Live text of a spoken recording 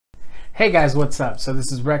Hey guys, what's up? So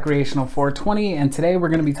this is Recreational 420, and today we're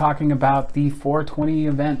going to be talking about the 420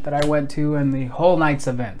 event that I went to and the whole night's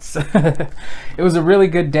events. It was a really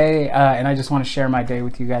good day, and I just want to share my day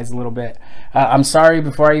with you guys a little bit. I'm sorry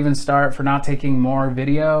before I even start for not taking more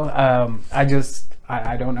video. I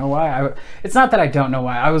don't know why. It's not that I don't know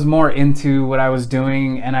why. I was more into what I was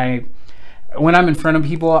doing, and when I'm in front of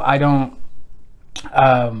people, I don't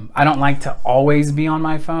like to always be on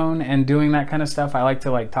my phone and doing that kind of stuff. I like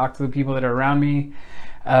to talk to the people that are around me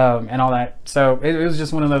and all that. So it was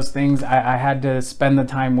just one of those things. I had to spend the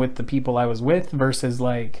time with the people I was with versus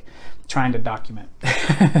trying to document.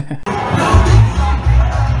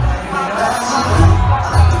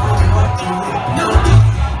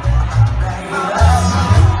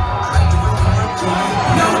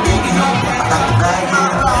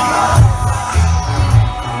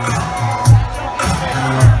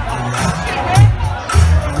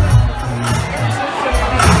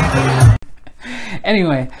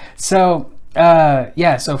 Anyway, so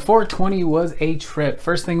yeah, so 420 was a trip.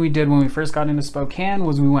 First thing we did when we first got into Spokane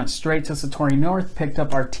was we went straight to Satori North, picked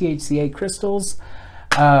up our THCA crystals,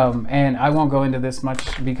 and I won't go into this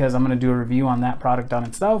much because I'm going to do a review on that product on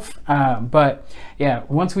itself. But yeah,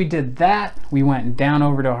 once we did that, we went down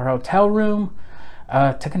over to our hotel room,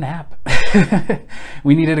 took a nap.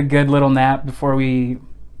 We needed a good little nap before we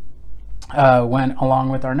went along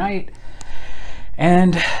with our night.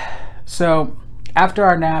 And so after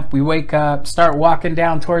our nap, we wake up, start walking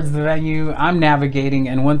down towards the venue. I'm navigating,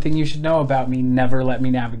 and one thing you should know about me, never let me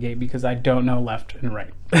navigate because I don't know left and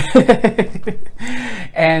right.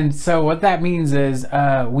 And so what that means is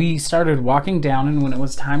we started walking down, and when it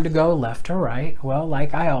was time to go left or right, well,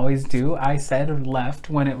 like I always do, I said left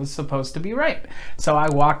when it was supposed to be right. So I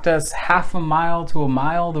walked us half a mile to a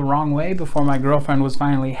mile the wrong way before my girlfriend was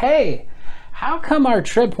finally, hey, how come our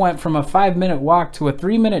trip went from a 5-minute walk to a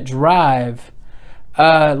 3-minute drive?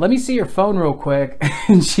 Let me see your phone real quick.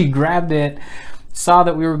 And she grabbed it, saw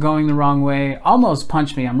that we were going the wrong way, almost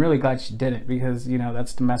punched me. I'm really glad she didn't because, you know,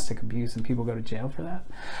 that's domestic abuse and people go to jail for that.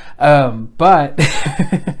 But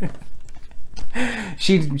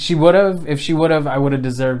she would have, if she would have, I would have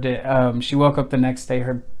deserved it. She woke up the next day,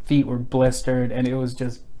 her feet were blistered, and it was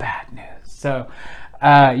just bad news. So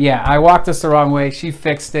yeah, I walked us the wrong way. She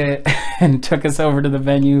fixed it and took us over to the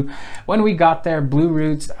venue. When we got there, Blue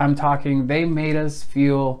Roots, I'm talking, they made us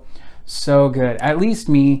feel so good. At least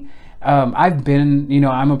me. I've been, you know,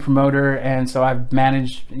 I'm a promoter, and so I've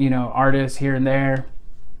managed, you know, artists here and there.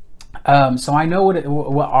 So I know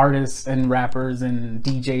what artists and rappers and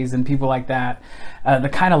DJs and people like that, the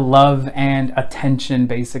kind of love and attention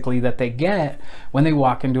basically that they get when they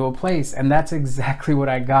walk into a place. And that's exactly what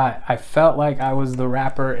I got. I felt like I was the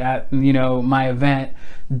rapper at, you know, my event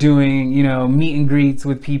doing, you know, meet and greets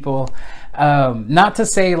with people. Not to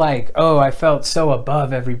say like, oh, I felt so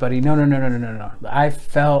above everybody. No. I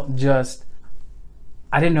felt just,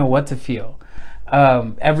 I didn't know what to feel.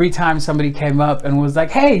 Every time somebody came up and was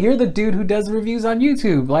like, hey, you're the dude who does reviews on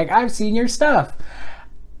YouTube, like I've seen your stuff,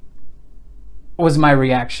 was my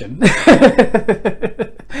reaction. I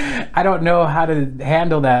don't know how to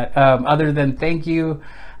handle that other than thank you.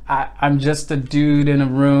 I'm just a dude in a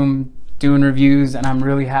room doing reviews, and I'm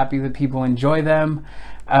really happy that people enjoy them.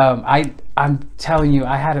 I'm telling you,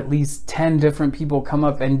 I had at least 10 different people come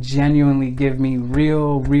up and genuinely give me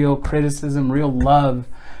real criticism, real love,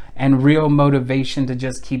 and real motivation to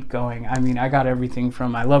just keep going. I mean, I got everything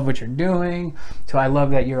from I love what you're doing to I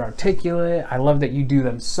love that you're articulate. I love that you do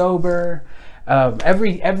them sober.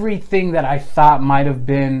 Everything that I thought might have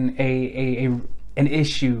been an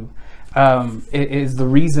issue is the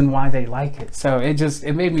reason why they like it. So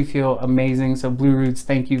it made me feel amazing. So Blue Roots,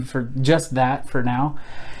 thank you for just that for now.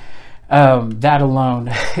 That alone,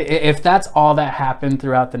 if that's all that happened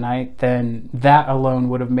throughout the night, then that alone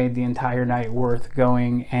would have made the entire night worth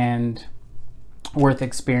going and worth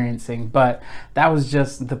experiencing. But that was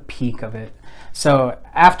just the peak of it. So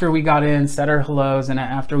after we got in, said our hellos, and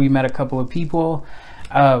after we met a couple of people,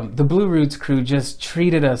 the Blue Roots crew just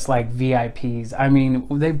treated us like VIPs. I mean,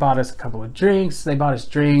 they bought us a couple of drinks. They bought us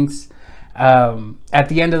drinks. At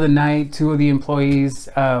the end of the night, 2 of the employees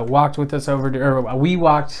walked with us over to, or we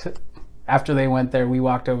walked. After they went there, we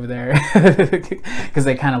walked over there because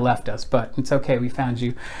they kind of left us, but it's okay. We found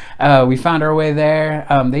you. We found our way there.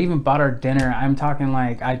 They even bought our dinner. I'm talking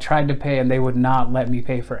like I tried to pay and they would not let me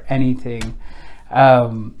pay for anything.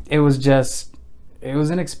 It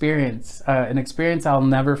was an experience I'll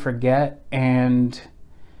never forget. And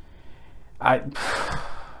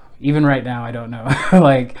even right now, I don't know.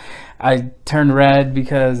 Like, I turned red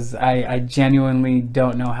because I genuinely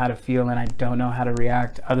don't know how to feel, and I don't know how to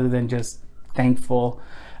react other than just thankful.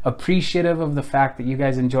 appreciative of the fact that you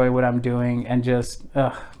guys enjoy what I'm doing, and just,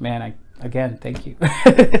 man, again, thank you.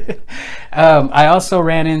 I also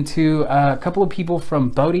ran into a couple of people from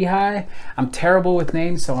Bodhi High. I'm terrible with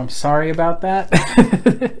names, so I'm sorry about that.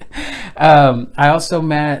 I also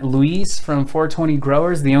met Luis from 420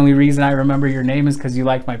 Growers. The only reason I remember your name is because you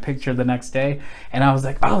liked my picture the next day. And I was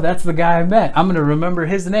like, oh, that's the guy I met. I'm going to remember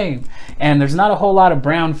his name. And there's not a whole lot of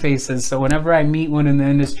brown faces. So whenever I meet one in the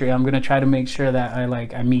industry, I'm going to try to make sure that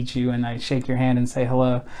I meet you and I shake your hand and say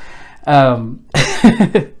hello.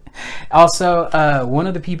 Also, one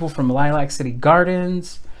of the people from Lilac City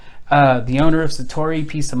Gardens, the owner of Satori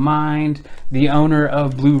Peace of Mind, the owner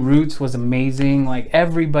of Blue Roots was amazing. Like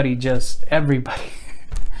everybody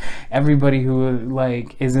who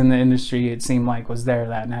like is in the industry, it seemed like, was there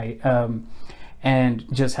that night, and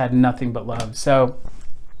just had nothing but love. So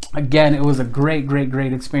again, it was a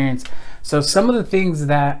great experience. So some of the things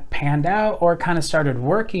that panned out or kind of started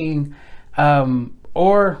working,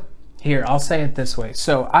 or here, I'll say it this way.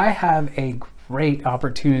 So I have a great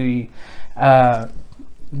opportunity,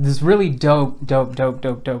 this really dope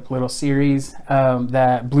little series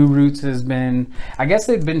that Blue Roots has been, I guess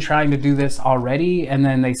they've been trying to do this already, and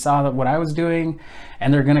then they saw that what I was doing,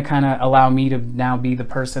 and they're gonna kind of allow me to now be the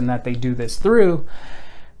person that they do this through.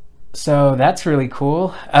 So that's really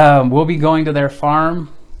cool. We'll be going to their farm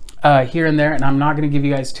here and there, and I'm not going to give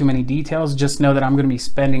you guys too many details. Just know that I'm going to be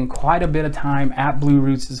spending quite a bit of time at Blue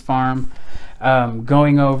Roots' farm,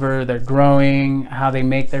 going over their growing, how they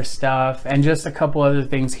make their stuff, and just a couple other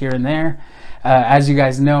things here and there. As you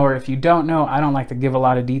guys know, or if you don't know, I don't like to give a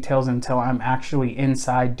lot of details until I'm actually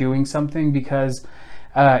inside doing something, because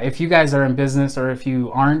if you guys are in business, or if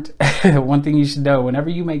you aren't, one thing you should know,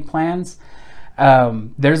 whenever you make plans,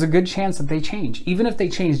 there's a good chance that they change. Even if they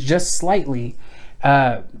change just slightly,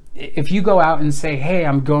 if you go out and say, hey,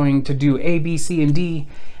 I'm going to do A, B, C, and D,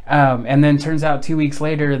 and then turns out 2 weeks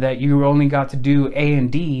later that you only got to do A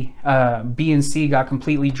and D, B and C got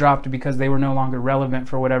completely dropped because they were no longer relevant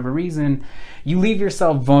for whatever reason, you leave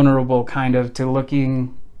yourself vulnerable kind of to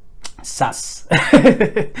looking sus,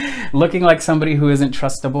 looking like somebody who isn't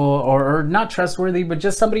trustable, or not trustworthy, but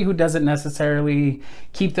just somebody who doesn't necessarily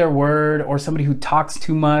keep their word, or somebody who talks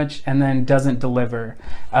too much and then doesn't deliver.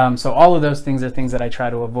 So all of those things are things that I try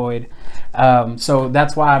to avoid. So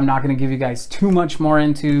that's why I'm not going to give you guys too much more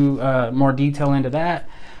detail into that.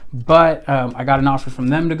 But I got an offer from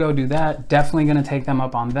them to go do that. Definitely going to take them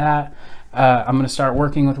up on that. I'm going to start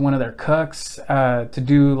working with one of their cooks to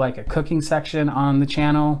do like a cooking section on the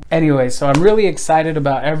channel. Anyway, so I'm really excited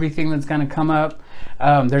about everything that's going to come up.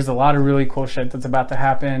 There's a lot of really cool shit that's about to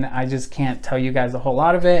happen. I just can't tell you guys a whole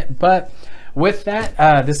lot of it. But with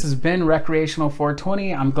that, this has been Recreational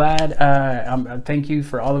 420. I'm glad. Thank you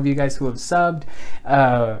for all of you guys who have subbed.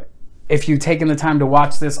 If you've taken the time to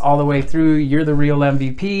watch this all the way through, you're the real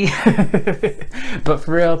MVP. But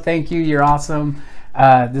for real, thank you. You're awesome.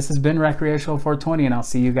 This has been Recreational 420, and I'll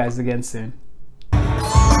see you guys again soon.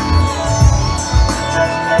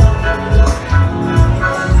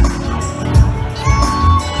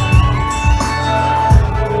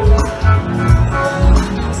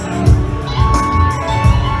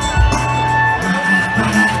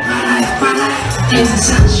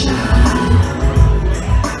 Sunshine.